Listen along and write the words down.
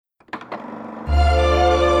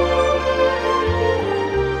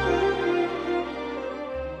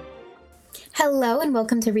and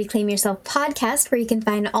welcome to Reclaim Yourself podcast, where you can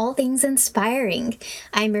find all things inspiring.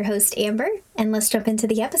 I'm your host, Amber, and let's jump into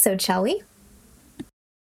the episode, shall we?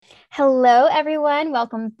 Hello, everyone.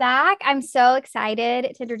 Welcome back. I'm so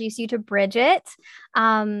excited to introduce you to Brigitte.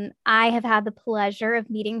 I have had the pleasure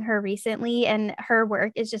of meeting her recently, and her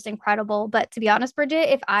work is just incredible. But to be honest, Brigitte,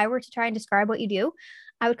 if I were to try and describe what you do,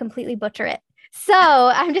 I would completely butcher it. So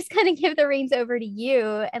I'm just going to give the reins over to you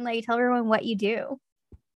and let you tell everyone what you do.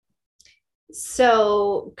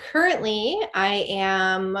 So currently I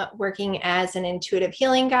am working as an intuitive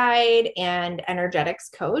healing guide and energetics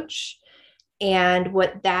coach. And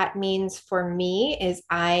what that means for me is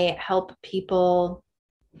I help people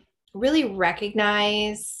really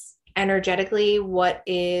recognize energetically what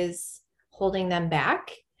is holding them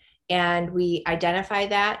back. And we identify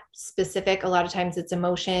that specific, a lot of times it's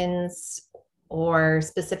emotions or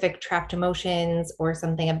specific trapped emotions or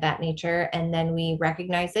something of that nature. And then we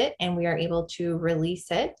recognize it and we are able to release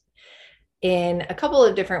it in a couple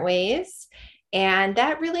of different ways. And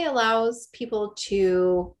that really allows people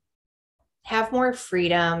to have more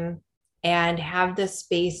freedom and have the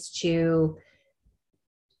space to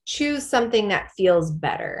choose something that feels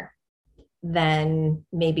better than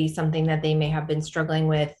maybe something that they may have been struggling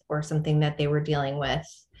with or something that they were dealing with.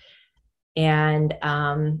 And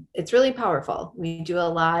it's really powerful. We've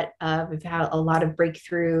had a lot of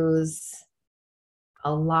breakthroughs,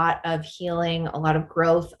 a lot of healing, a lot of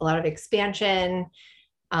growth, a lot of expansion.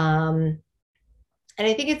 And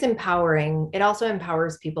I think it's empowering. It also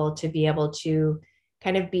empowers people to be able to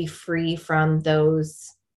kind of be free from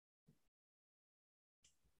those,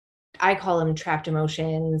 I call them trapped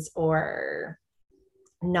emotions or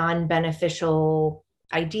non-beneficial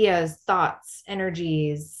ideas, thoughts,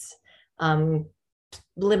 energies.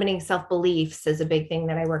 Limiting self-beliefs is a big thing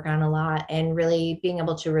that I work on a lot, and really being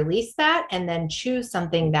able to release that and then choose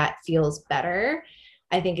something that feels better,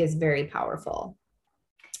 I think is very powerful.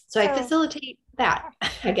 So I facilitate that,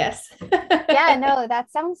 I guess. Yeah, no,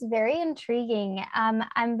 that sounds very intriguing.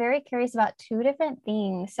 I'm very curious about two different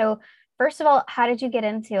things. So first of all, how did you get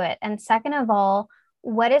into it? And second of all,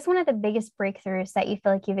 what is one of the biggest breakthroughs that you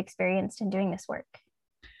feel like you've experienced in doing this work?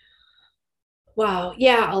 Wow.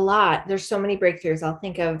 Yeah, a lot. There's so many breakthroughs. I'll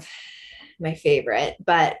think of my favorite,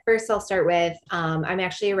 but first I'll start with, I'm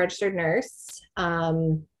actually a registered nurse.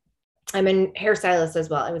 I'm a hairstylist as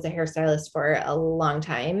well. I was a hairstylist for a long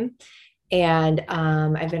time, and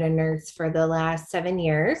I've been a nurse for the last 7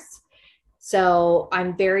 years. So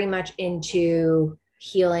I'm very much into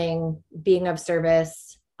healing, being of service.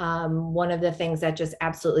 One of the things that just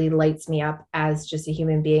absolutely lights me up as just a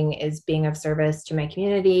human being is being of service to my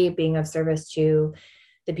community, being of service to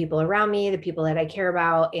the people around me, the people that I care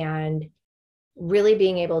about, and really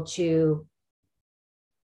being able to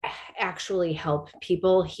actually help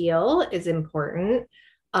people heal is important.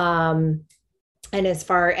 And as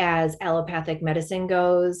far as allopathic medicine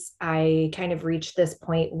goes, I kind of reached this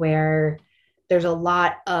point where there's a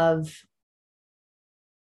lot of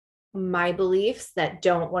my beliefs that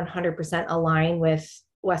don't 100% align with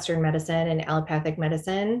Western medicine and allopathic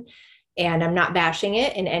medicine. And I'm not bashing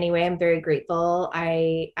it in any way. I'm very grateful.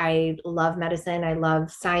 I love medicine. I love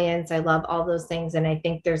science. I love all those things. And I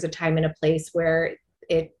think there's a time and a place where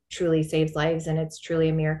it truly saves lives and it's truly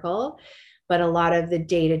a miracle. But a lot of the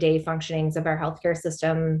day-to-day functionings of our healthcare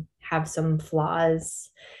system have some flaws.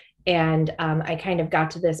 And I kind of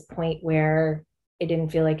got to this point where it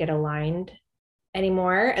didn't feel like it aligned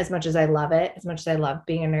anymore, as much as I love it, as much as I love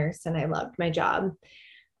being a nurse and I loved my job.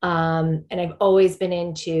 And I've always been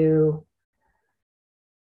into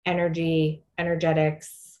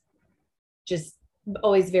energetics, just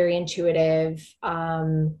always very intuitive.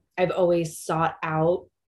 I've always sought out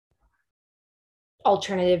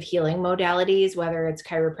alternative healing modalities, whether it's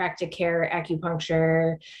chiropractic care,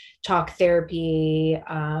 acupuncture, talk therapy.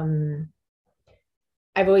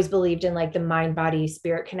 I've always believed in like the mind, body,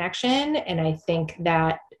 spirit connection. And I think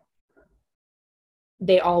that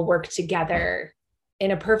they all work together.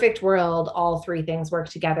 In a perfect world, all three things work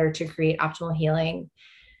together to create optimal healing.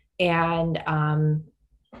 And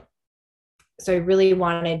so I really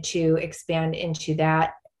wanted to expand into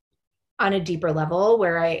that on a deeper level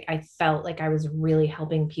where I felt like I was really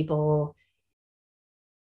helping people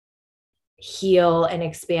heal and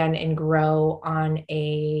expand and grow on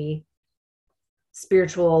a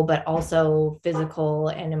spiritual, but also physical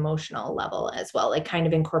and emotional level as well, like kind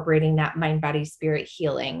of incorporating that mind, body, spirit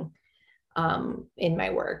healing in my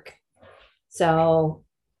work. So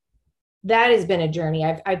that has been a journey.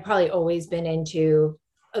 I've probably always been into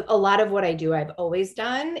a lot of what I do. I've always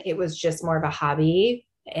done. It was just more of a hobby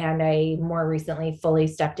And I more recently fully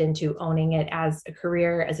stepped into owning it as a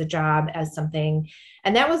career, as a job, as something.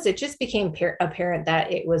 And that was, it just became apparent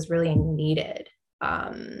that it was really needed.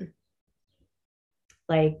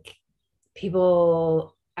 Like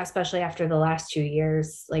people, especially after the last 2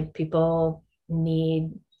 years, like people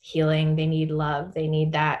need healing, they need love, they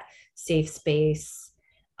need that safe space.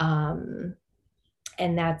 And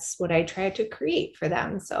that's what I try to create for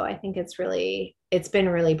them. So I think it's been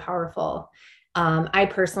really powerful. I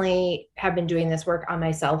personally have been doing this work on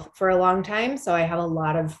myself for a long time. So I have a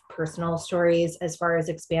lot of personal stories as far as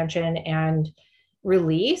expansion and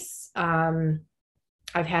release. I've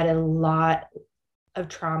had a lot of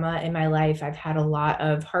trauma in my life. I've had a lot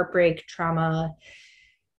of heartbreak, trauma,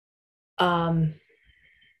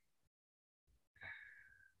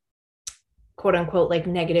 quote unquote, like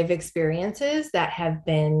negative experiences that have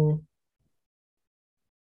been,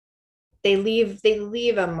 they leave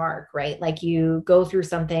a mark, right? Like you go through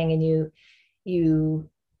something and you,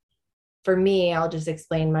 for me, I'll just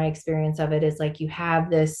explain my experience of it, is like you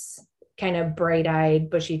have this kind of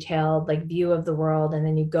bright-eyed, bushy-tailed like view of the world, and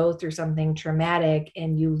then you go through something traumatic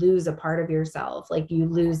and you lose a part of yourself. Like you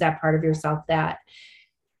lose that part of yourself that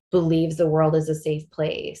believes the world is a safe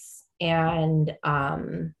place. And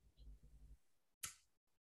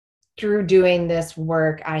through doing this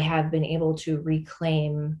work, I have been able to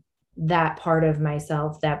reclaim that part of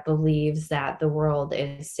myself that believes that the world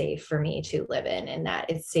is safe for me to live in, and that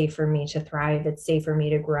it's safe for me to thrive. It's safe for me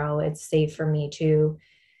to grow. It's safe for me to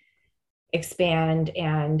expand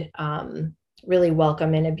and really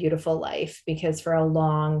welcome in a beautiful life. Because for a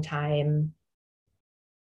long time,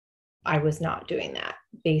 I was not doing that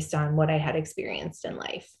based on what I had experienced in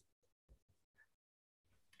life.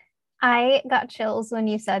 I got chills when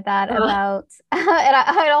you said that about, and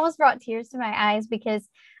it almost brought tears to my eyes because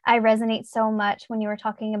I resonate so much when you were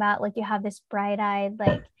talking about like you have this bright-eyed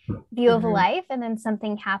like view of life, and then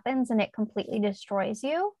something happens and it completely destroys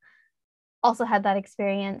you. Also had that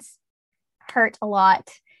experience, hurt a lot.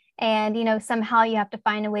 And, you know, somehow you have to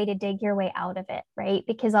find a way to dig your way out of it, right?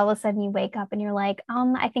 Because all of a sudden you wake up and you're like,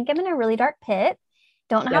 I think I'm in a really dark pit.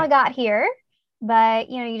 Don't know how I got here. But,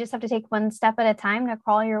 you know, you just have to take one step at a time to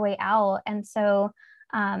crawl your way out. And so,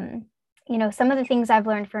 you know, some of the things I've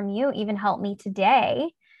learned from you even help me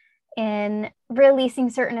today in releasing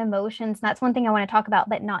certain emotions. And that's one thing I want to talk about,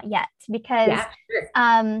 but not yet, because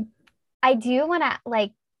I do want to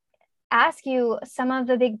like ask you some of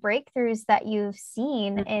the big breakthroughs that you've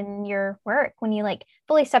seen in your work when you like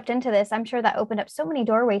fully stepped into this. I'm sure that opened up so many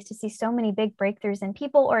doorways to see so many big breakthroughs in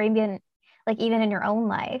people, or even in your own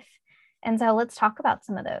life. And so let's talk about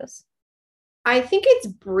some of those. I think it's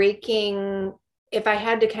breaking, if I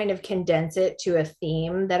had to kind of condense it to a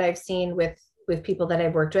theme that I've seen with people that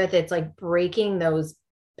I've worked with, it's like breaking those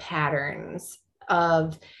patterns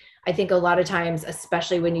of, I think a lot of times,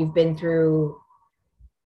 especially when you've been through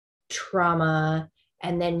trauma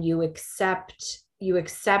and then you accept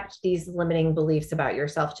these limiting beliefs about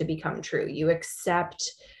yourself to become true. You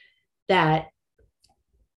accept that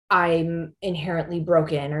I'm inherently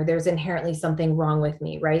broken, or there's inherently something wrong with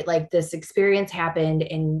me, right? Like this experience happened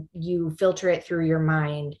and you filter it through your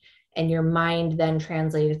mind, and your mind then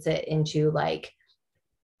translates it into like,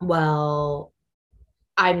 well,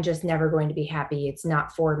 I'm just never going to be happy. It's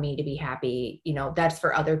not for me to be happy. You know, that's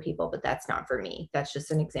for other people, but that's not for me. That's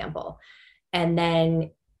just an example. And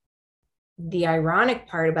then the ironic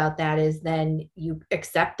part about that is then you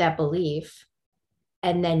accept that belief,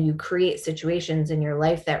 and then you create situations in your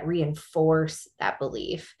life that reinforce that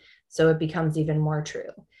belief. So it becomes even more true.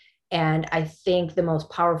 And I think the most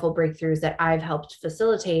powerful breakthroughs that I've helped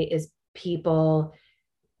facilitate is people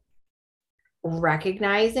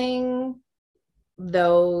recognizing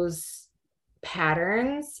those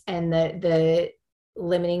patterns and the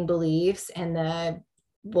limiting beliefs, and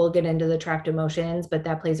we'll get into the trapped emotions, but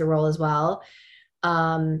that plays a role as well.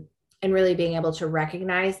 And really being able to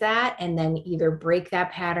recognize that, and then either break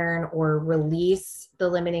that pattern or release the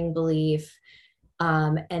limiting belief.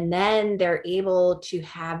 And then they're able to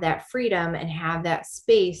have that freedom and have that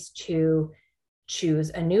space to choose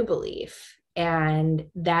a new belief. And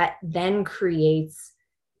that then creates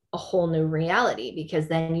a whole new reality, because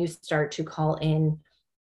then you start to call in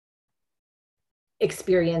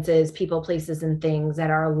experiences, people, places, and things that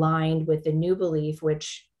are aligned with the new belief,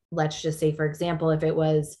 which, let's just say, for example, if it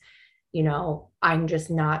was, you know, I'm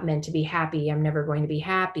just not meant to be happy, I'm never going to be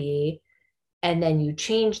happy. And then you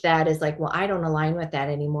change that as like, well, I don't align with that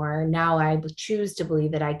anymore. Now I choose to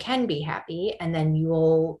believe that I can be happy. And then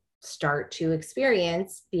you'll start to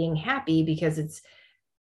experience being happy, because it's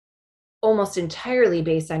almost entirely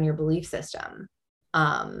based on your belief system.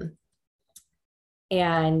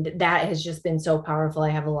 And that has just been so powerful.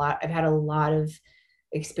 I've had a lot of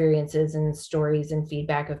experiences and stories and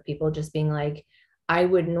feedback of people just being like, I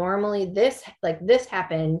would normally this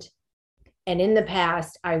happened. And in the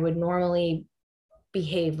past, I would normally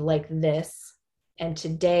behave like this. And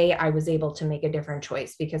today I was able to make a different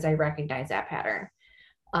choice because I recognize that pattern.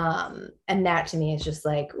 And that to me is just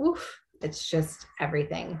like, oof, it's just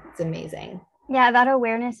everything. It's amazing. Yeah, that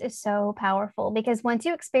awareness is so powerful because once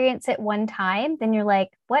you experience it one time, then you're like,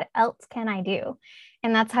 what else can I do?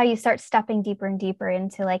 And that's how you start stepping deeper and deeper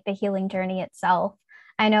into like the healing journey itself.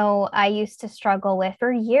 I know I used to struggle with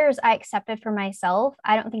for years, I accepted for myself,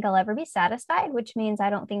 I don't think I'll ever be satisfied, which means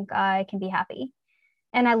I don't think I can be happy.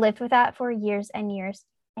 And I lived with that for years and years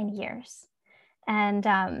and years. And,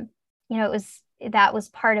 that was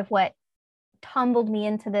part of what tumbled me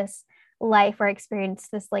into this life where I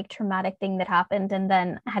experienced this like traumatic thing that happened and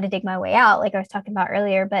then I had to dig my way out like I was talking about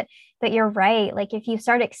earlier, but you're right, like if you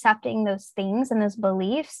start accepting those things and those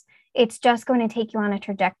beliefs, it's just going to take you on a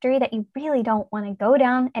trajectory that you really don't want to go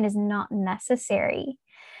down and is not necessary.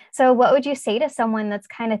 So what would you say to someone that's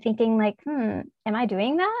kind of thinking like, am I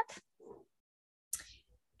doing that?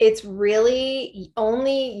 It's really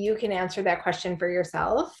only you can answer that question for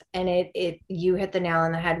yourself. And you hit the nail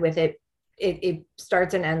on the head with it. It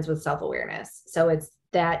starts and ends with self-awareness. So it's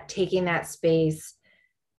that taking that space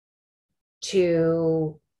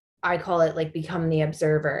to, I call it like become the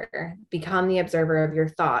observer of your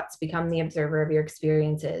thoughts, become the observer of your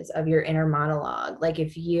experiences, of your inner monologue. Like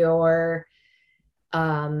if your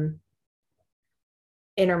inner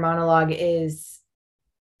monologue is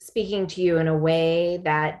speaking to you in a way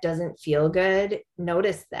that doesn't feel good,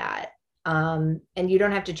 notice that. And you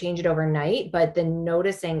don't have to change it overnight, but the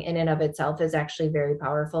noticing in and of itself is actually very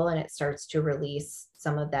powerful, and it starts to release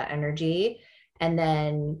some of that energy. And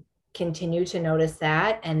then continue to notice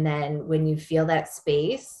that. And then when you feel that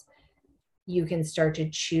space, you can start to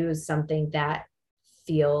choose something that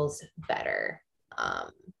feels better.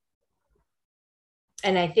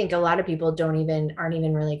 And I think a lot of people aren't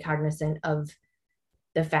even really cognizant of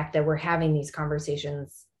the fact that we're having these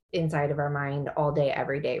conversations inside of our mind all day,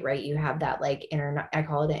 every day, right? You have that like I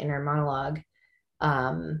call it an inner monologue.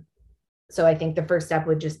 So I think the first step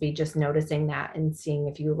would just be just noticing that and seeing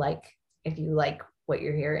if you like what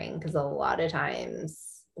you're hearing, because a lot of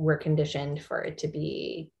times we're conditioned for it to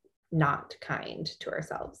be not kind to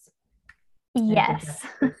ourselves. Yes.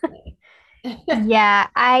 Yeah,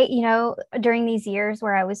 during these years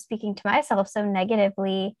where I was speaking to myself so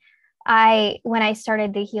negatively, when I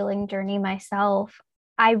started the healing journey myself,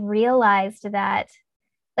 I realized that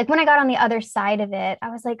like when I got on the other side of it, I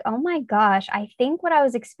was like, oh my gosh, I think what I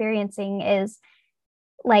was experiencing is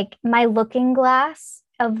like my looking glass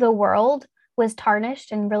of the world was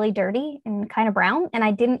tarnished and really dirty and kind of brown, and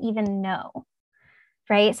I didn't even know.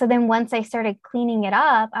 Right. So then once I started cleaning it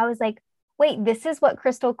up, I was like, wait, this is what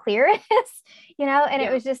crystal clear is, and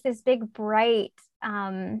it was just this big, bright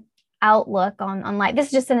outlook on life. This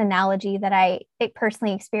is just an analogy that I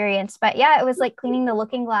personally experienced. But yeah, it was like cleaning the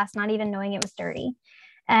looking glass, not even knowing it was dirty.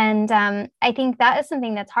 And I think that is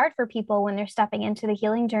something that's hard for people when they're stepping into the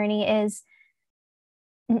healing journey is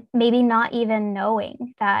maybe not even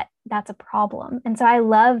knowing that that's a problem. And so I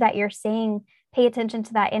love that you're saying, pay attention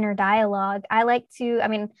to that inner dialogue.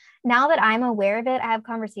 Now that I'm aware of it, I have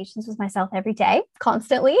conversations with myself every day,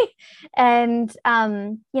 constantly. And,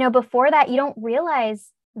 before that, you don't realize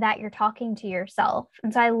that you're talking to yourself.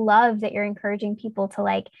 And so I love that you're encouraging people to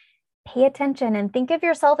like pay attention and think of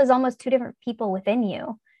yourself as almost two different people within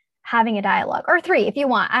you having a dialogue, or three if you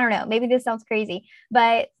want. I don't know, maybe this sounds crazy,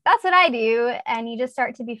 but that's what I do. And you just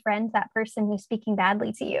start to befriend that person who's speaking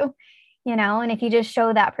badly to you, and if you just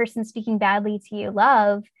show that person speaking badly to you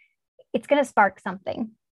love, it's going to spark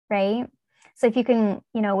something, right? So if you can,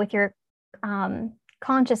 with your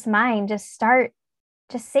conscious mind, just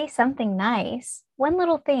say something nice, one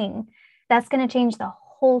little thing that's going to change the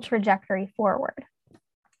whole trajectory forward.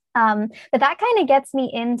 But that kind of gets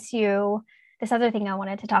me into this other thing I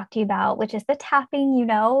wanted to talk to you about, which is the tapping.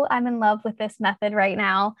 I'm in love with this method right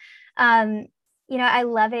now. I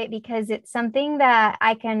love it because it's something that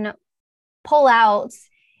I can pull out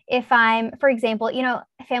if I'm, for example,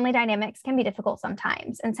 family dynamics can be difficult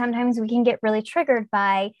sometimes. And sometimes we can get really triggered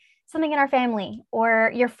by something in our family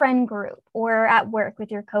or your friend group or at work with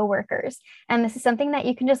your coworkers. And this is something that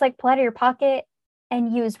you can just like pull out of your pocket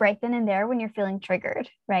and use right then and there when you're feeling triggered,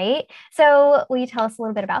 right? So will you tell us a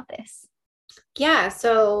little bit about this? Yeah,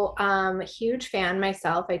 so huge fan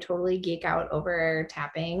myself. I totally geek out over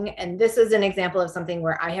tapping. And this is an example of something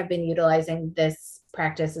where I have been utilizing this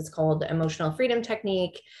practice is called the emotional freedom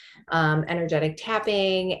technique, energetic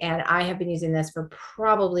tapping. And I have been using this for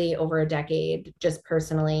probably over a decade, just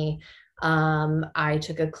personally. I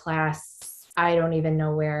took a class, I don't even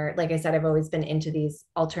know where. Like I said, I've always been into these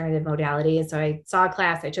alternative modalities. So I saw a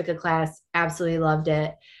class, I took a class, absolutely loved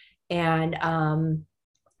it. And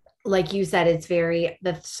like you said, it's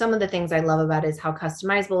some of the things I love about it is how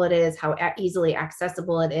customizable it is, how easily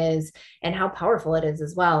accessible it is, and how powerful it is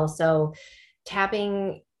as well. So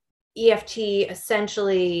tapping, EFT,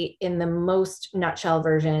 essentially in the most nutshell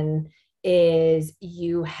version, is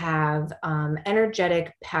you have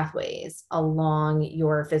energetic pathways along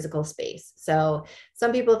your physical space. So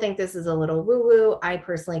some people think this is a little woo-woo. I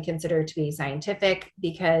personally consider it to be scientific,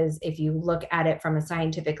 because if you look at it from a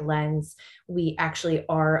scientific lens, we actually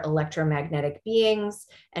are electromagnetic beings,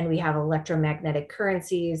 and we have electromagnetic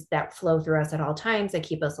currencies that flow through us at all times, that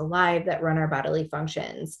keep us alive, that run our bodily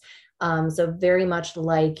functions. So very much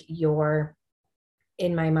like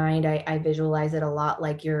in my mind, I visualize it a lot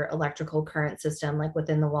like your electrical current system, like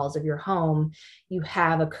within the walls of your home. You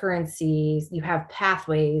have you have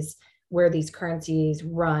pathways where these currencies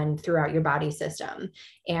run throughout your body system.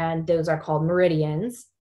 And those are called meridians.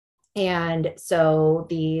 And so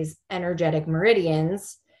these energetic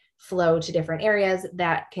meridians flow to different areas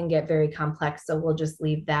that can get very complex. So we'll just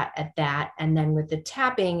leave that at that. And then with the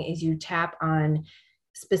tapping, is you tap on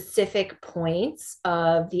specific points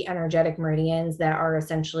of the energetic meridians that are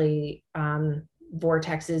essentially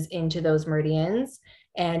vortexes into those meridians.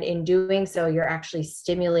 And in doing so, you're actually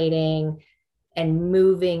stimulating and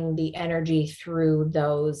moving the energy through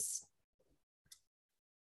those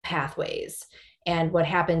pathways. And what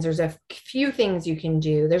happens, there's a few things you can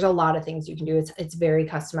do. There's a lot of things you can do. It's very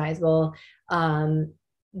customizable.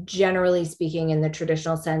 Generally speaking, in the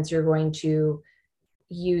traditional sense, you're going to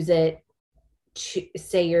use it to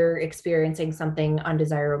say you're experiencing something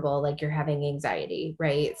undesirable, like you're having anxiety,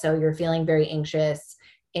 right? So you're feeling very anxious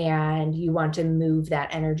and you want to move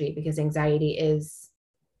that energy, because anxiety is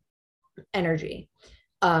energy.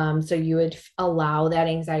 So you would allow that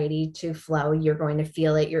anxiety to flow. You're going to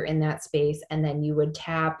feel it. You're in that space. And then you would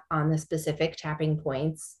tap on the specific tapping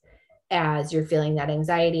points as you're feeling that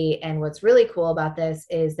anxiety. And what's really cool about this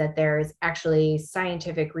is that there's actually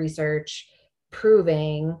scientific research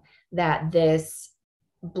proving that this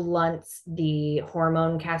blunts the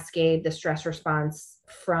hormone cascade, the stress response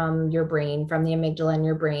from your brain, from the amygdala in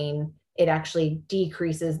your brain. It actually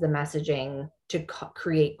decreases the messaging to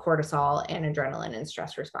create cortisol and adrenaline and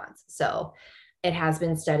stress response. So it has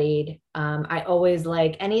been studied. I always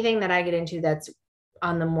like anything that I get into that's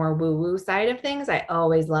on the more woo-woo side of things. I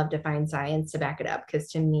always love to find science to back it up, because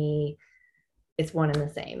to me, it's one and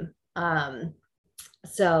the same.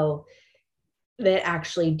 So that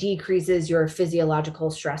actually decreases your physiological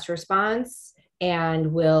stress response, and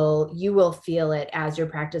you will feel it as you're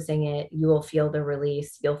practicing it. You will feel the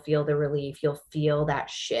release, you'll feel the relief, you'll feel that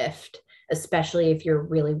shift, especially if you're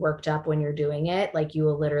really worked up when you're doing it. Like you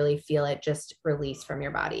will literally feel it just release from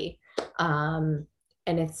your body. And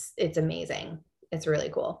it's amazing. It's really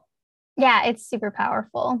cool. Yeah, it's super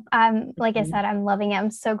powerful. Like I said, I'm loving it.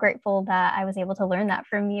 I'm so grateful that I was able to learn that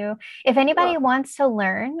from you. If anybody wants to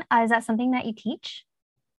learn, is that something that you teach?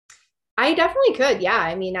 I definitely could. Yeah.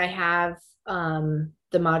 I mean, I have the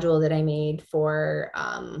module that I made for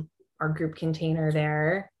our group container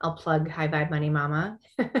there. I'll plug High Vibe Money Mama.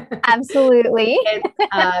 Absolutely. It's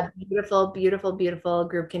a beautiful, beautiful, beautiful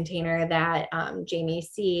group container that Jamie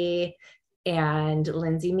C. and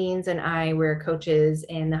Lindsay Means and I were coaches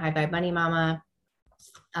in the High Vibe Money Mama.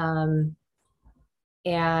 And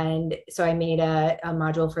so I made a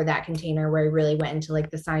module for that container where I really went into like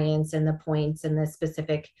the science and the points and the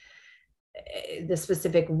specific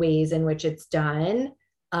ways in which it's done.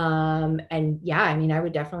 And yeah, I mean, I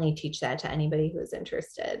would definitely teach that to anybody who's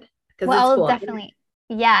interested, because it's cool. Definitely.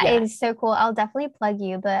 Yeah, it is so cool. I'll definitely plug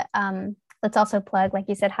you, but let's also plug, like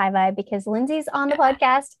you said, High Vibe, because Lindsay's on the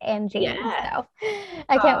podcast and Jamie. So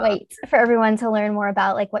I can't wait for everyone to learn more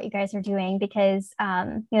about like what you guys are doing, because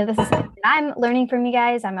this is something that I'm learning from you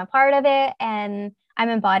guys. I'm a part of it, and I'm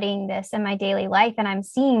embodying this in my daily life, and I'm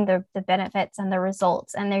seeing the benefits and the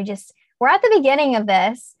results. And we're at the beginning of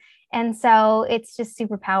this. And so it's just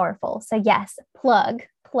super powerful. So yes, plug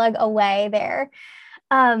away there.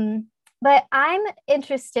 But I'm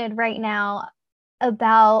interested right now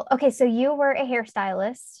okay, so you were a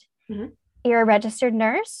hairstylist. Mm-hmm. You're a registered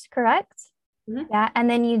nurse, correct? Mm-hmm. Yeah. And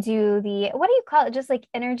then you do what do you call it? Just like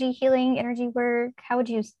energy healing, energy work. How would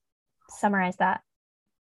you summarize that?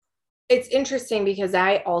 It's interesting because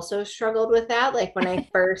I also struggled with that. Like when I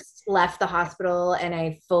first left the hospital and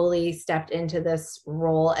I fully stepped into this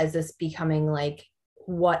role as this becoming like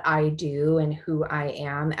what I do and who I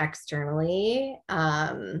am externally,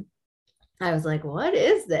 I was like, what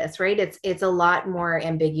is this? Right. It's a lot more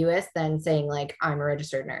ambiguous than saying like, I'm a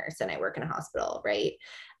registered nurse and I work in a hospital. Right.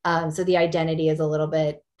 So the identity is a little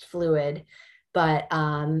bit fluid, but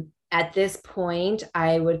at this point,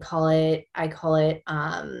 I call it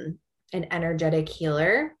an energetic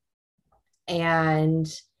healer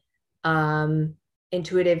and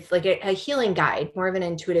intuitive, like a healing guide, more of an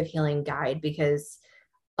intuitive healing guide, because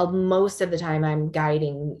most of the time I'm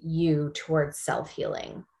guiding you towards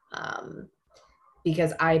self-healing.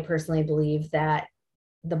 Because I personally believe that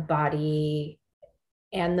the body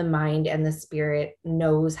and the mind and the spirit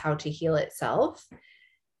knows how to heal itself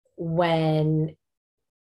when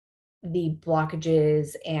the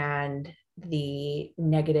blockages and the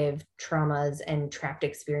negative traumas and trapped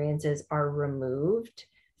experiences are removed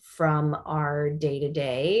from our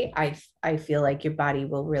day-to-day. I feel like your body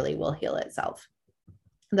will heal itself,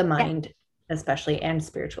 the mind especially, and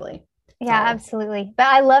spiritually. Yeah, absolutely. But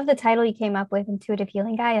I love the title you came up with, Intuitive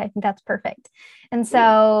Healing Guide. I think that's perfect. And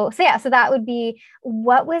so that would be,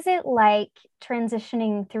 what was it like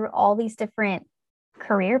transitioning through all these different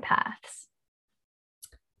career paths?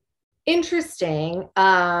 Interesting.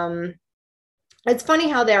 It's funny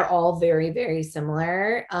how they're all very, very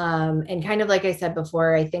similar. And kind of like I said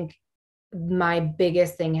before, I think my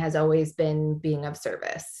biggest thing has always been being of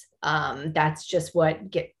service. That's just what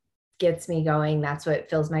gets me going. That's what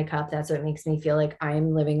fills my cup. That's what makes me feel like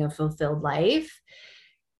I'm living a fulfilled life,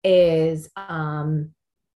 is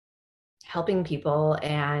helping people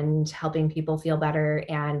and helping people feel better.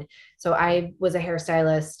 And so I was a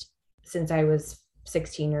hairstylist since I was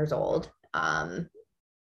 16 years old.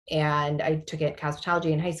 And I took it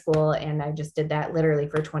cosmetology in high school, and I just did that literally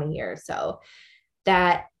for 20 years. So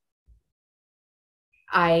that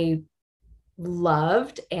I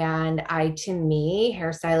loved. And to me,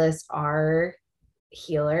 hairstylists are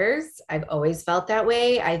healers. I've always felt that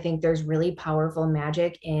way. I think there's really powerful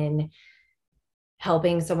magic in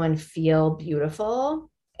helping someone feel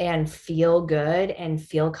beautiful and feel good and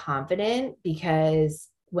feel confident, because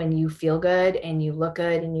when you feel good and you look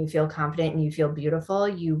good and you feel confident and you feel beautiful,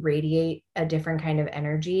 you radiate a different kind of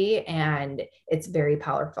energy, and it's very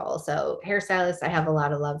powerful. So hairstylists, I have a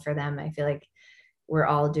lot of love for them. I feel like we're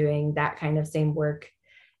all doing that kind of same work.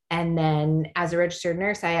 And then as a registered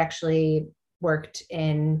nurse, I actually worked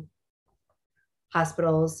in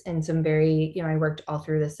hospitals in some I worked all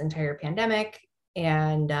through this entire pandemic.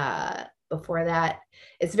 And before that,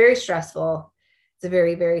 it's very stressful. It's a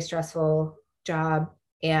very, very stressful job.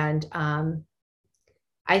 And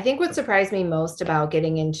I think what surprised me most about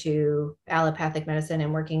getting into allopathic medicine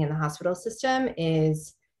and working in the hospital system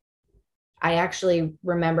is I actually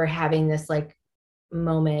remember having this like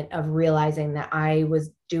moment of realizing that I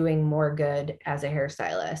was doing more good as a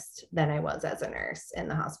hairstylist than I was as a nurse in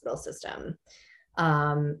the hospital system.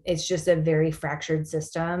 It's just a very fractured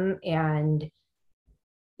system, and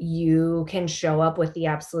you can show up with the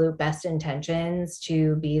absolute best intentions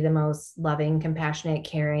to be the most loving, compassionate,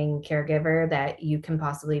 caring caregiver that you can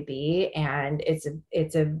possibly be. And it's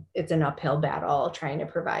an uphill battle trying to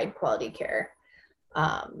provide quality care.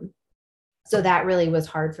 So that really was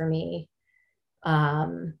hard for me.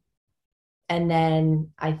 And then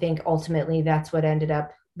I think ultimately that's what ended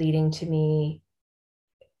up leading to me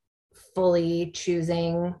fully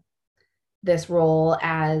choosing this role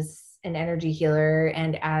as an energy healer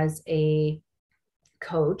and as a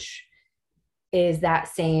coach, is that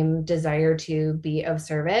same desire to be of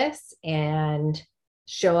service and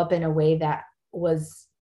show up in a way that was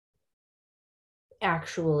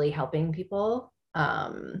actually helping people.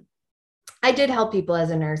 I did help people as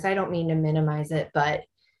a nurse. I don't mean to minimize it, but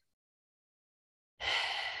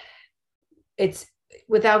it's,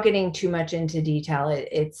 without getting too much into detail,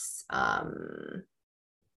 it's hard.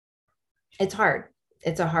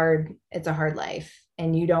 It's a hard life.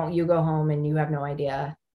 And you go home and you have no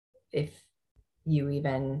idea if you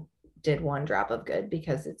even did one drop of good,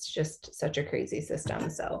 because it's just such a crazy system.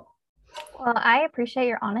 So, well, I appreciate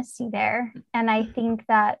your honesty there. And I think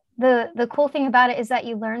that the cool thing about it is that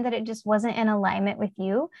you learned that it just wasn't in alignment with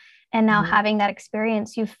you. And now having that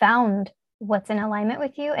experience, you found what's in alignment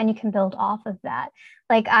with you, and you can build off of that.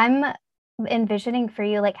 Like, I'm envisioning for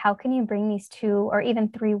you, like, how can you bring these 2 or even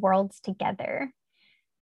 3 worlds together?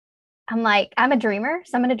 I'm like, I'm a dreamer,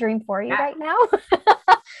 so I'm going to dream for you right now.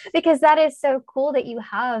 Because that is so cool that you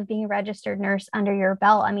have being a registered nurse under your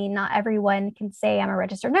belt. I mean, not everyone can say I'm a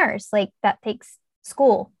registered nurse. Like, that takes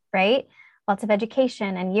school, right? Lots of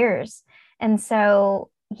education and years. And so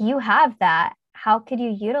you have that. How could you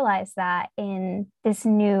utilize that in this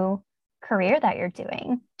new career that you're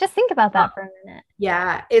doing. Just think about that for a minute.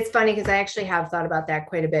 Yeah, it's funny because I actually have thought about that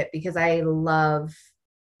quite a bit because I love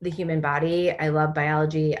the human body. I love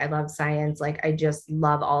biology. I love science. Like, I just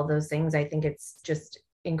love all those things. I think it's just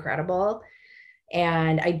incredible.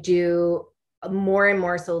 And I do more and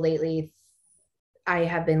more so lately. I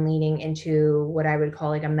have been leaning into what I would call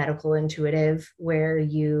like a medical intuitive, where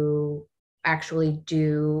you actually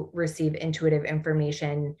do receive intuitive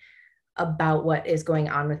information about what is going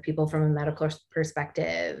on with people from a medical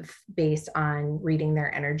perspective based on reading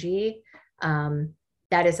their energy.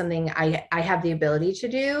 That is something I have the ability to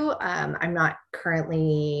do. I'm not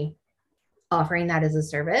currently offering that as a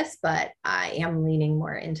service, but I am leaning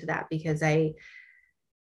more into that because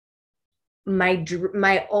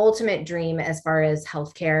my ultimate dream as far as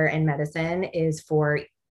healthcare and medicine is for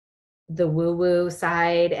the woo-woo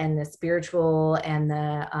side and the spiritual and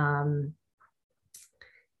the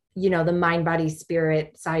the mind, body,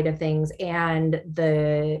 spirit side of things and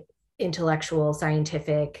the intellectual,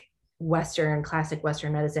 scientific, classic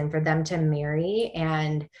Western medicine, for them to marry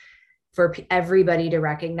and for everybody to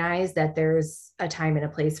recognize that there's a time and a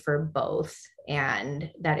place for both.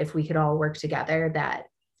 And that if we could all work together, that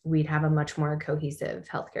we'd have a much more cohesive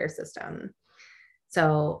healthcare system.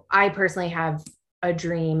 So I personally have a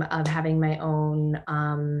dream of having my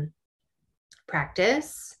own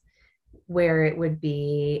practice where it would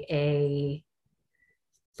be a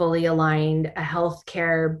fully aligned, a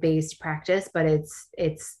healthcare based practice, but it's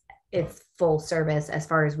full service as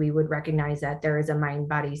far as we would recognize that there is a mind,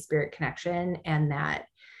 body, spirit connection. And that,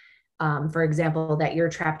 for example, that your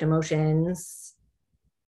trapped emotions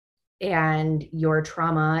and your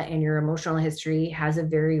trauma and your emotional history has a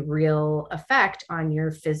very real effect on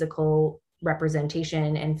your physical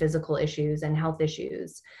representation and physical issues and health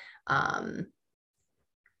issues.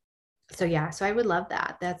 So I would love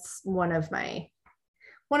that. That's one of my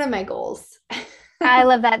goals. I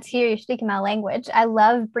love that too. You're speaking my language. I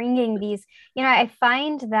love bringing these, I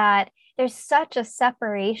find that there's such a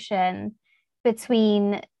separation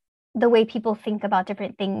between the way people think about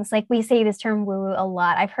different things. Like, we say this term woo-woo a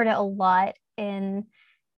lot. I've heard it a lot in,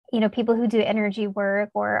 people who do energy work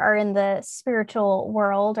or are in the spiritual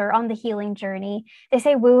world or on the healing journey. They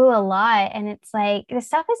say woo-woo a lot. And it's like, this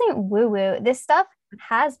stuff isn't woo-woo. This stuff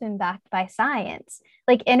has been backed by science.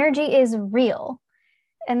 Like, energy is real.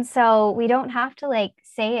 And so we don't have to like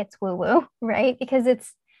say it's woo-woo, right? Because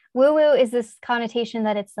it's woo-woo is this connotation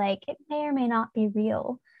that it's like, it may or may not be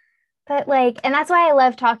real. But like, and that's why I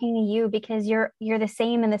love talking to you, because you're the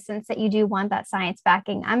same in the sense that you do want that science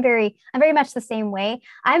backing. I'm very much the same way.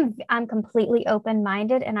 I'm completely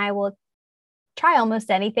open-minded and I will try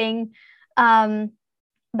almost anything. But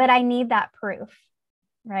I need that proof.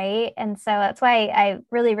 Right. And so that's why I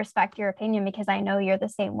really respect your opinion, because I know you're the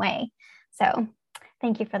same way. So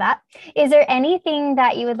thank you for that. Is there anything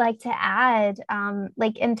that you would like to add,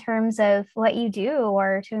 like in terms of what you do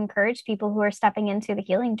or to encourage people who are stepping into the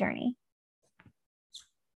healing journey?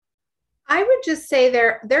 I would just say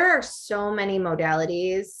there are so many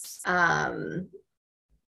modalities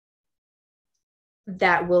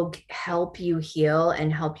that will help you heal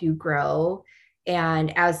and help you grow.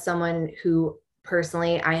 And as someone who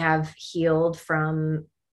personally, I have healed from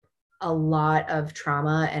a lot of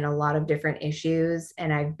trauma and a lot of different issues.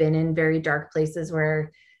 And I've been in very dark places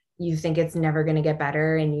where you think it's never going to get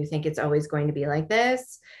better and you think it's always going to be like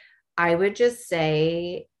this. I would just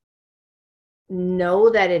say, know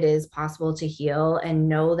that it is possible to heal and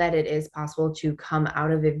know that it is possible to come out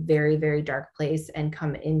of a very, very dark place and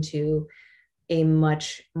come into a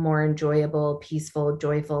much more enjoyable, peaceful,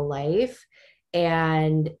 joyful life,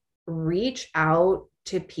 and reach out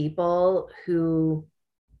to people who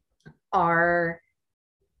are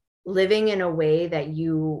living in a way that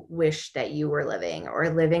you wish that you were living,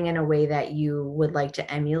 or living in a way that you would like to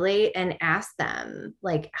emulate, and ask them,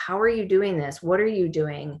 like, how are you doing this? What are you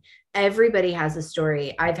doing? Everybody has a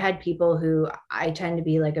story. I've had people who, I tend to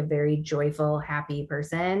be like a very joyful, happy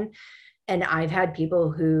person. And I've had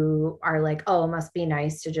people who are like, oh, it must be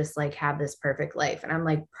nice to just like have this perfect life. And I'm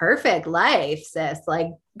like, perfect life, sis, like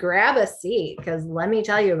grab a seat, because let me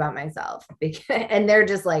tell you about myself. And they're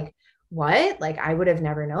just like, what? Like, I would have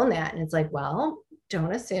never known that. And it's like, well,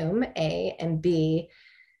 don't assume, A, and B,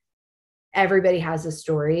 everybody has a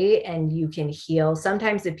story and you can heal.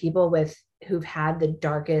 Sometimes the people who've had the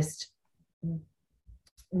darkest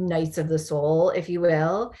nights of the soul, if you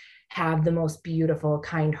will, have the most beautiful,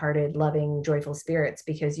 kind-hearted, loving, joyful spirits,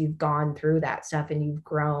 because you've gone through that stuff and you've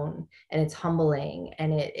grown, and it's humbling,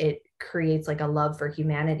 and it creates like a love for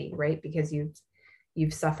humanity, right? Because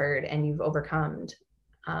you've suffered and you've overcame.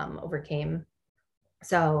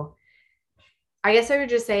 So I guess I would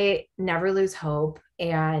just say never lose hope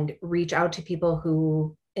and reach out to people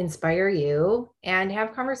who inspire you and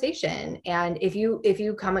have conversation. And if you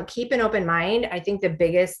keep an open mind, I think the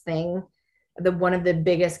biggest thing, one of the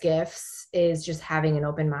biggest gifts is just having an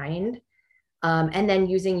open mind. And then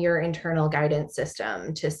using your internal guidance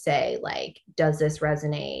system to say, like, does this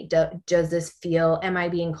resonate? Does this feel, am I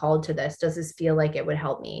being called to this? Does this feel like it would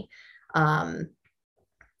help me?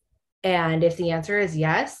 And if the answer is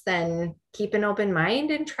yes, then keep an open mind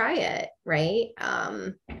and try it, right?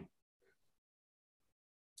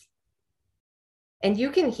 And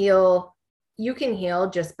you can heal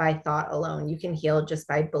just by thought alone. You can heal just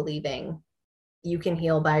by believing. You can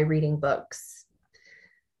heal by reading books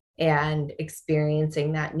and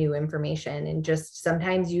experiencing that new information. And just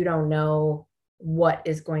sometimes you don't know what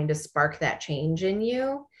is going to spark that change in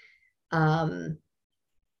you.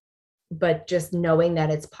 But just knowing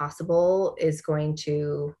that it's possible is going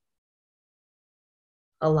to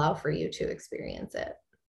allow for you to experience it.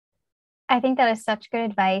 I think that is such good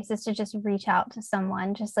advice, is to just reach out to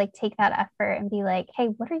someone, just like take that effort and be like, hey,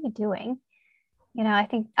 what are you doing? You know, I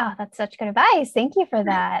think, oh, that's such good advice. Thank you for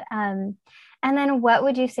that. And then what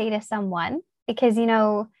would you say to someone? Because, you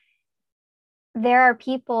know, there are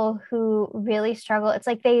people who really struggle. It's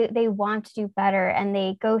like they want to do better, and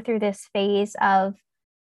they go through this phase of,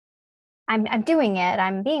 I'm doing it.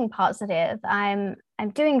 I'm being positive. I'm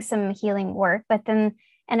doing some healing work, but then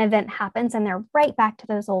an event happens and they're right back to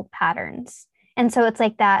those old patterns. And so it's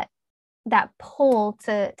like that pull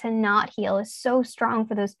to not heal is so strong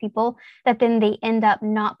for those people that then they end up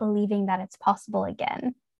not believing that it's possible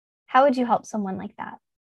again. How would you help someone like that?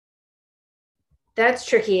 That's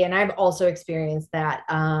tricky. And I've also experienced that,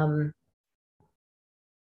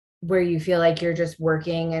 where you feel like you're just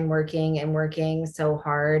working and working and working so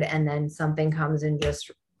hard, and then something comes and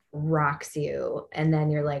just rocks you. And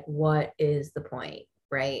then you're like, what is the point?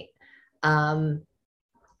 Right. And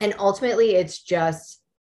ultimately it's just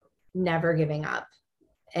never giving up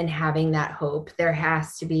and having that hope. There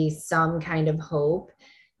has to be some kind of hope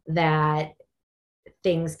that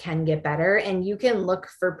things can get better. And you can look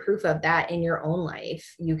for proof of that in your own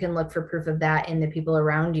life. You can look for proof of that in the people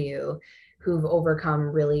around you who've overcome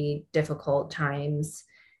really difficult times.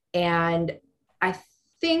 And I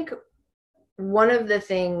think one of the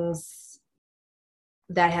things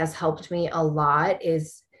that has helped me a lot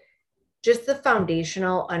is just the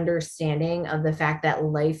foundational understanding of the fact that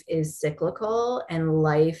life is cyclical and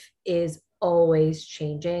life is always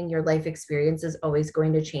changing. Your life experience is always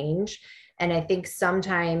going to change. And I think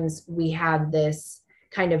sometimes we have this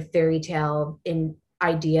kind of fairy tale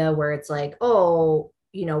idea where it's like, oh,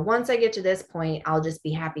 you know, once I get to this point, I'll just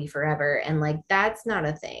be happy forever. And like, that's not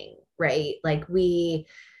a thing, right? Like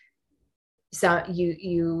so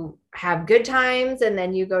you have good times, and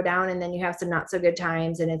then you go down, and then you have some not so good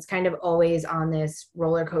times. And it's kind of always on this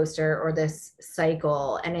roller coaster or this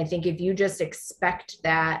cycle. And I think if you just expect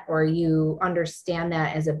that, or you understand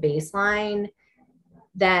that as a baseline,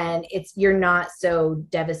 then you're not so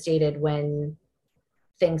devastated when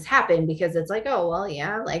things happen, because it's like, oh, well,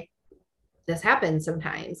 yeah, like this happens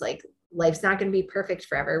sometimes. Like life's not going to be perfect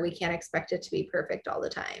forever. We can't expect it to be perfect all the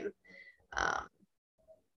time.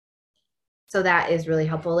 So that is really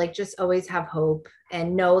helpful. Like just always have hope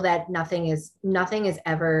and know that nothing is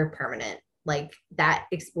ever permanent. Like that,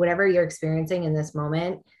 whatever you're experiencing in this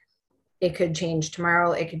moment, it could change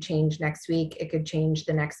tomorrow. It could change next week. It could change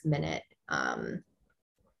the next minute. And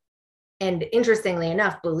interestingly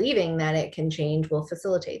enough, believing that it can change will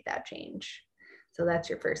facilitate that change. So that's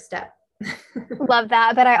your first step. Love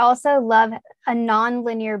that. But I also love a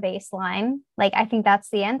non-linear baseline. Like, I think that's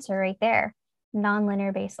the answer right there.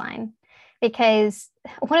 Non-linear baseline. Because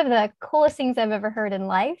one of the coolest things I've ever heard in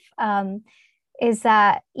life is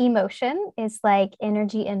that emotion is like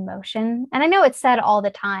energy in motion. And I know it's said all the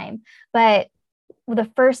time, but the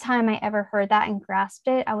first time I ever heard that and grasped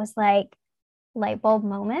it, I was like, light bulb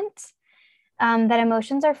moment, that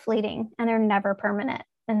emotions are fleeting and they're never permanent.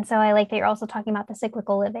 And so I like that you're also talking about the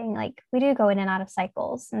cyclical living. Like we do go in and out of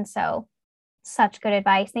cycles. And so such good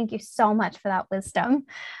advice. Thank you so much for that wisdom.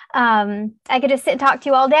 I could just sit and talk to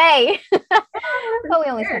you all day, but we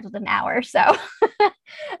only scheduled an hour. So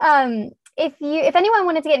if anyone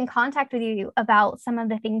wanted to get in contact with you about some of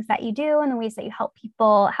the things that you do and the ways that you help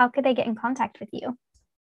people, how could they get in contact with you?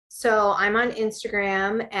 So I'm on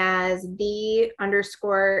Instagram as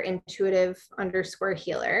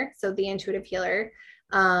the_intuitive_healer. So the intuitive healer.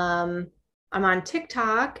 I'm on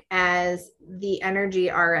TikTok as the Energy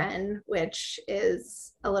RN, which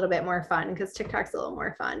is a little bit more fun because TikTok's a little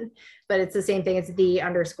more fun, but it's the same thing. It's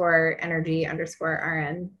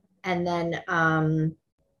the_energy_RN. And then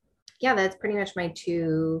yeah, that's pretty much my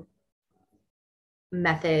two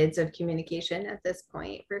methods of communication at this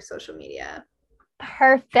point for social media.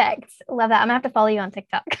 Perfect. Love that. I'm gonna have to follow you on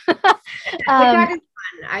TikTok. TikTok is fun.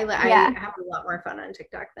 I Yeah. have a lot more fun on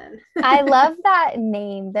TikTok than. I love that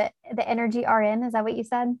name, the Energy RN. Is that what you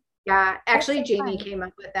said? Yeah, actually, That's so Jamie fun. came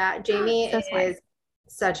up with that. Jamie So smart. is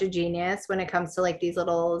such a genius when it comes to like these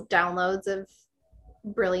little downloads of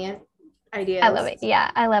brilliant ideas. I love it.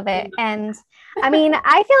 Yeah, I love it. And I mean,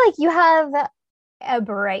 I feel like you have a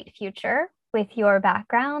bright future with your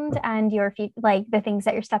background and your like the things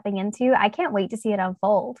that you're stepping into. I can't wait to see it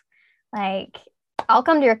unfold. Like, I'll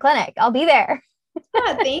come to your clinic. I'll be there.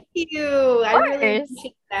 Yeah, thank you. I really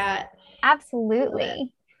appreciate that.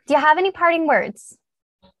 Absolutely. Do you have any parting words?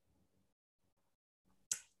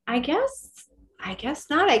 I guess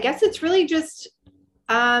not. I guess it's really just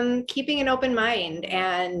keeping an open mind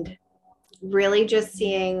and really just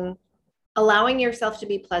allowing yourself to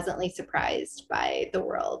be pleasantly surprised by the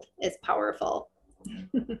world is powerful.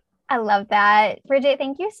 I love that. Brigitte,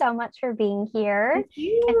 thank you so much for being here. Thank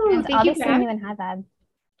you. And I'll be seeing you in High Vibe.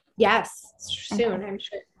 Yes, soon, I'm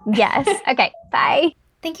sure. Yes. Okay. Bye.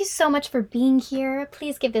 Thank you so much for being here.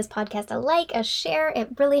 Please give this podcast a like, a share. It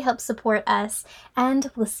really helps support us.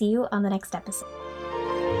 And we'll see you on the next episode.